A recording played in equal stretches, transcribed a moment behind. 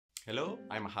Hello,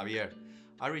 I'm Javier,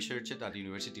 a researcher at the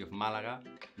University of Malaga,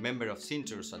 member of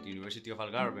Cintors at the University of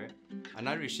Algarve, and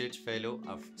a research fellow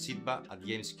of CITBA at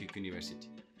James Cook University.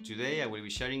 Today I will be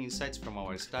sharing insights from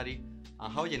our study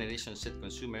on how Generation Z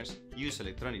consumers use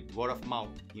electronic word of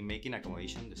mouth in making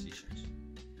accommodation decisions.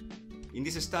 In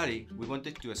this study, we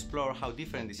wanted to explore how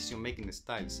different decision-making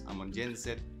styles among Gen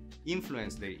Z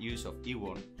influence the use of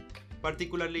eWOM,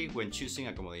 particularly when choosing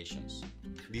accommodations.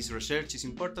 This research is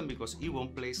important because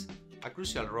eWOM plays a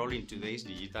crucial role in today's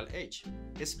digital age,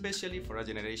 especially for a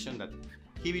generation that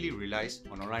heavily relies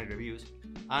on online reviews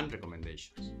and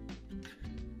recommendations.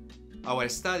 Our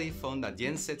study found that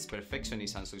Gen Z's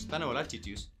perfectionist and sustainable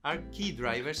attitudes are key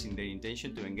drivers in their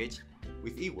intention to engage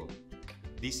with eWOM.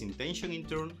 This intention, in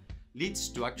turn, leads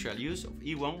to actual use of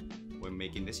eWOM when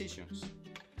making decisions.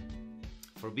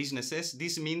 For businesses,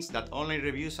 this means that online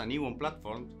reviews and eWOM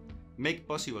platforms make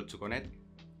possible to connect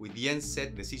with Gen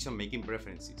Z decision-making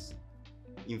preferences.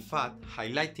 In fact,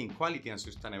 highlighting quality and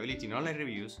sustainability in online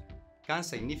reviews can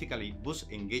significantly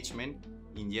boost engagement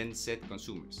in Gen Z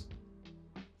consumers.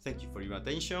 Thank you for your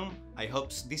attention. I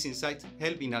hope these insights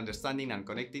help in understanding and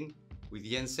connecting with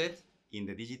Gen Z in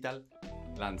the digital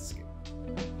landscape.